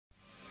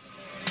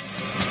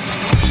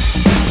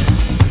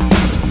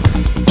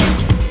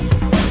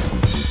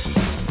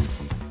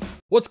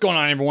What's going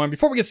on, everyone?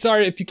 Before we get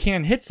started, if you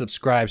can, hit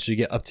subscribe so you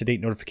get up-to-date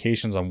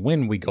notifications on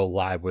when we go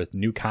live with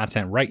new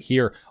content right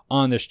here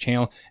on this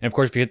channel. And of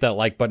course, if you hit that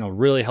like button, it'll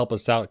really help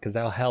us out because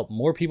that'll help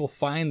more people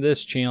find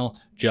this channel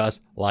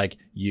just like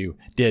you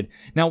did.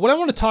 Now, what I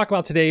want to talk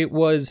about today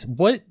was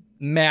what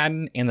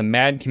Madden and the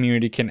Madden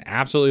community can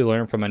absolutely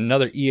learn from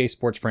another EA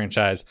Sports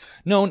franchise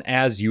known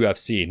as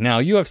UFC.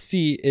 Now,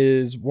 UFC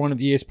is one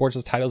of EA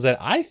Sports' titles that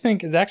I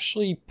think is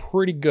actually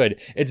pretty good.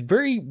 It's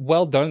very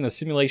well done in the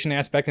simulation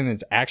aspect, and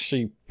it's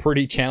actually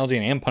pretty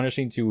challenging and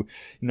punishing to,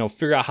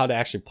 figure out how to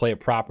actually play it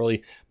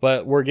properly.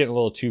 But we're getting a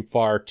little too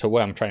far to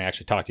what I'm trying to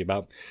actually talk to you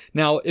about.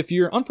 Now, if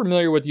you're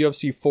unfamiliar with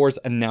UFC 4's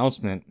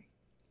announcement,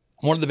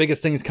 one of the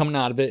biggest things coming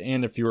out of it,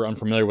 and if you were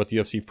unfamiliar with the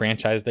UFC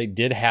franchise, they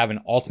did have an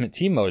Ultimate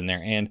Team mode in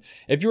there. And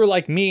if you were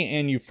like me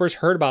and you first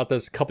heard about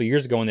this a couple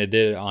years ago when they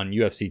did it on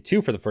UFC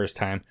 2 for the first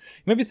time,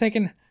 you might be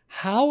thinking,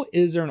 how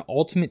is there an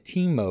Ultimate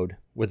Team mode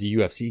with a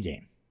UFC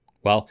game?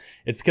 Well,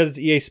 it's because it's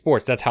EA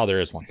Sports. That's how there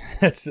is one.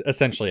 That's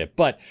essentially it.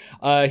 But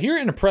here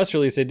in a press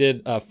release they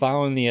did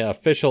following the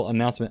official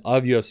announcement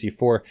of UFC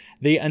 4,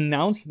 they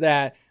announced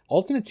that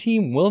Ultimate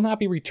Team will not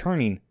be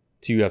returning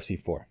to UFC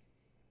 4.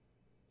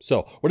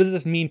 So what does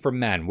this mean for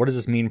Madden? What does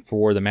this mean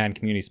for the Madden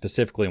community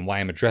specifically, and why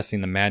I'm addressing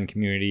the Madden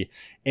community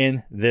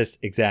in this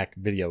exact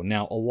video?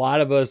 Now, a lot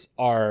of us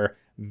are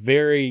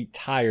very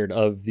tired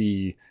of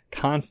the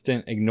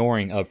constant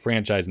ignoring of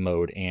franchise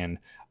mode and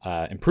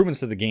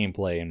improvements to the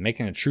gameplay and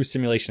making a true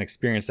simulation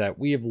experience that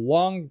we have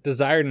long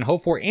desired and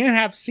hoped for and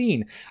have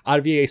seen out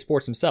of EA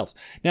Sports themselves.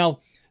 Now,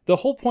 the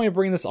whole point of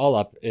bringing this all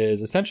up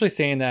is essentially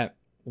saying that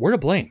we're to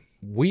blame.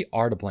 We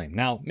are to blame.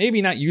 Now,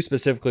 maybe not you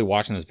specifically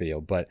watching this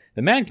video, but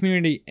the Madden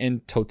community in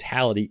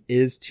totality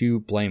is to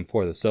blame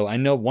for this. So I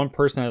know one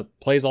person that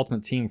plays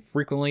Ultimate Team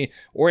frequently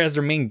or as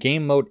their main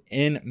game mode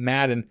in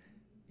Madden,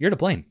 you're to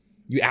blame.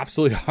 You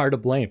absolutely are to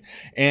blame.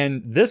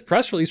 And this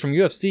press release from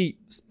UFC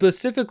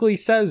specifically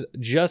says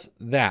just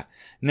that.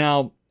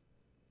 Now,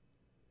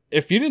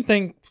 if you didn't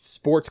think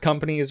sports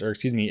companies,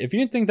 if you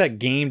didn't think that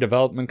game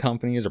development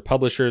companies or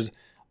publishers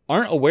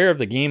aren't aware of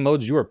the game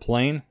modes you are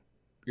playing,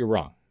 you're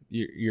wrong.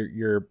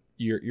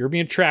 You're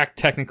being tracked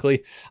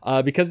technically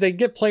because they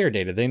get player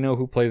data. They know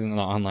who plays in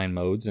the online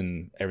modes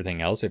and everything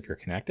else. If you're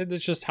connected,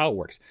 that's just how it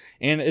works.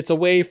 And it's a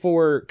way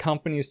for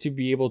companies to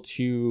be able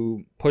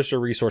to push their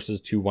resources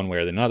to one way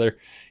or another.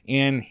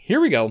 And here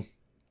we go.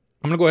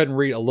 I'm going to go ahead and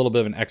read a little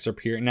bit of an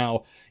excerpt here.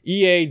 Now,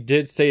 EA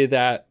did say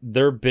that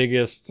their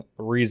biggest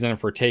reason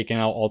for taking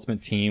out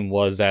Ultimate Team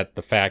was that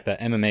the fact that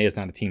MMA is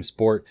not a team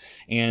sport.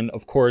 And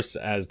of course,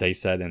 as they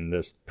said in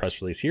this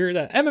press release here,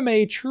 that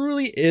MMA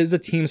truly is a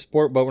team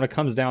sport. But when it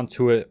comes down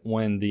to it,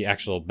 when the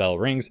actual bell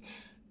rings,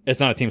 it's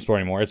not a team sport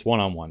anymore. It's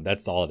one-on-one.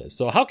 That's all it is.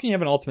 So how can you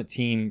have an Ultimate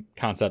Team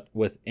concept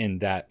within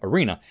that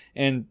arena?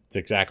 And it's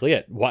exactly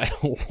it. Why?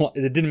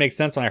 It didn't make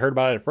sense when I heard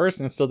about it at first,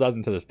 and it still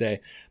doesn't to this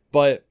day.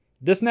 But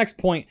this next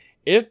point,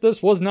 if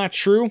this was not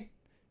true,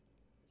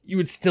 you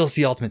would still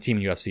see Ultimate Team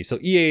in UFC. So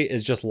EA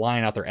is just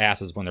lying out their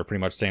asses when they're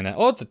pretty much saying that,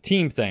 oh, it's a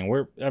team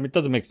thing. It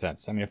doesn't make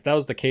sense. I mean, if that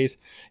was the case,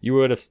 you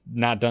would have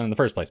not done it in the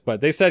first place.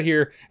 But they said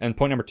here, and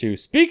point number 2,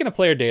 speaking of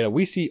player data,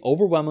 we see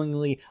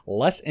overwhelmingly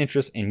less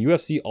interest in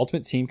UFC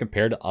Ultimate Team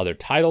compared to other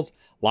titles.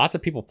 Lots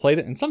of people played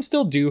it, and some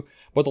still do,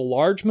 but the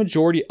large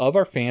majority of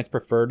our fans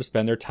prefer to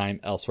spend their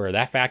time elsewhere.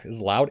 That fact is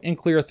loud and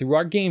clear through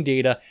our game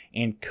data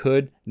and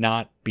could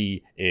not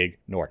be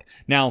ignored.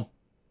 Now,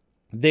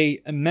 they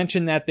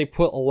mentioned that they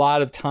put a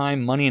lot of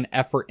time, money, and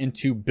effort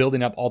into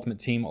building up Ultimate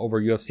Team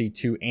over UFC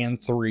 2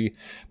 and 3,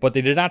 but they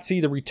did not see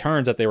the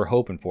returns that they were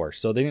hoping for.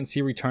 So they didn't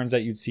see returns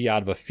that you'd see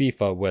out of a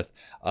FIFA with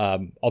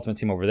Ultimate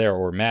Team over there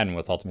or Madden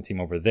with Ultimate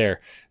Team over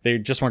there. They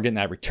just weren't getting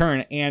that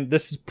return, and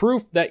this is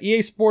proof that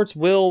EA Sports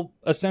will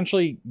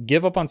essentially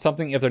give up on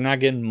something if they're not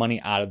getting money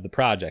out of the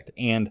project.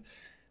 And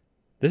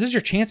this is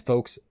your chance,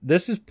 folks.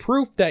 This is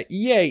proof that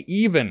EA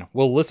even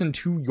will listen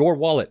to your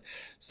wallet.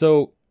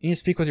 So you need to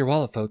speak with your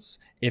wallet, folks.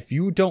 If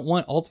you don't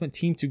want Ultimate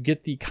Team to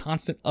get the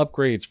constant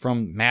upgrades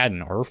from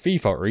Madden or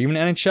FIFA or even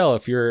NHL,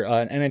 if you're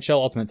an NHL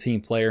Ultimate Team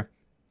player,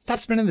 stop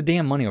spending the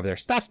damn money over there.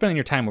 Stop spending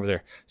your time over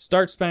there.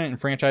 Start spending it in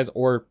franchise,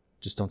 or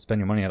just don't spend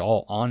your money at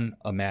all on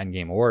a Madden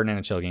game or an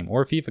NHL game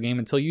or a FIFA game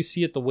until you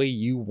see it the way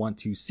you want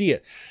to see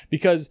it.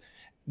 Because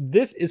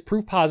this is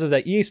proof positive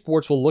that EA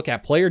Sports will look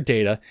at player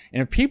data,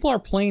 and if people are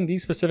playing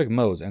these specific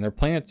modes and they're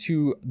playing it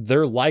to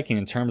their liking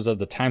in terms of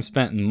the time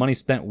spent and money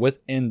spent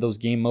within those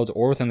game modes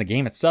or within the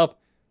game itself,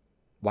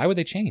 why would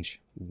they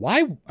change?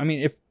 Why? I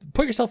mean,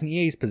 put yourself in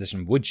EA's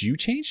position, would you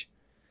change?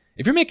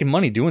 If you're making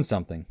money doing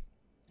something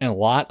and a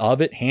lot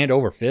of it hand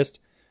over fist,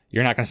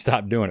 you're not going to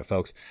stop doing it,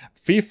 folks.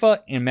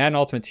 FIFA and Madden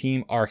Ultimate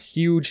Team are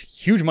huge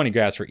money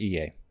grabs for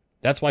EA.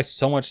 That's why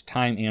so much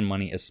time and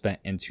money is spent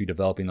into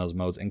developing those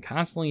modes and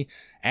constantly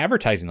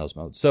advertising those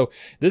modes. So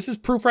this is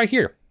proof right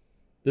here.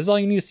 This is all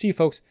you need to see,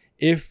 folks.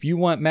 If you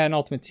want Madden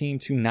Ultimate Team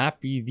to not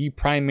be the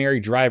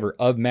primary driver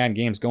of Madden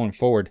games going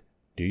forward,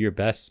 do your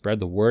best, spread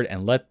the word,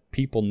 and let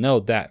people know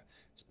that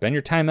spend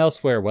your time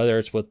elsewhere, whether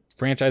it's with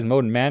franchise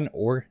mode in Madden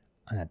or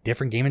on a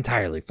different game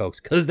entirely,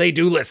 folks, because they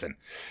do listen.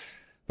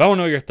 But I want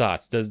to know your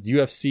thoughts. Does the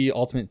UFC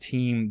Ultimate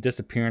Team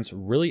disappearance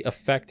really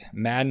affect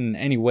Madden in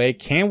any way?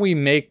 Can we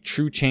make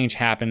true change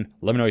happen?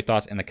 Let me know your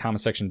thoughts in the comment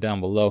section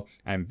down below.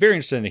 I'm very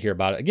interested to hear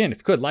about it. Again, if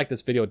you could like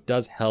this video, it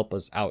does help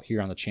us out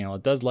here on the channel.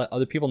 It does let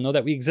other people know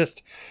that we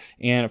exist.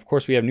 And of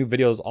course, we have new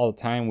videos all the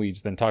time.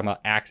 We've been talking about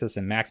Axis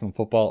and Maximum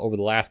Football over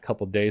the last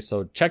couple of days.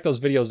 So check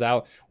those videos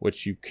out,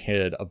 which you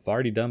could have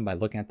already done by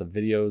looking at the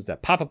videos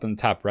that pop up in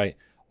the top right,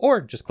 or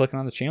just clicking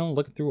on the channel and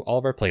looking through all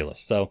of our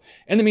playlists. So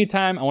in the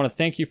meantime, I want to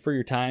thank you for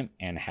your time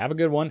and have a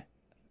good one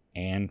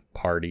and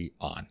party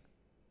on.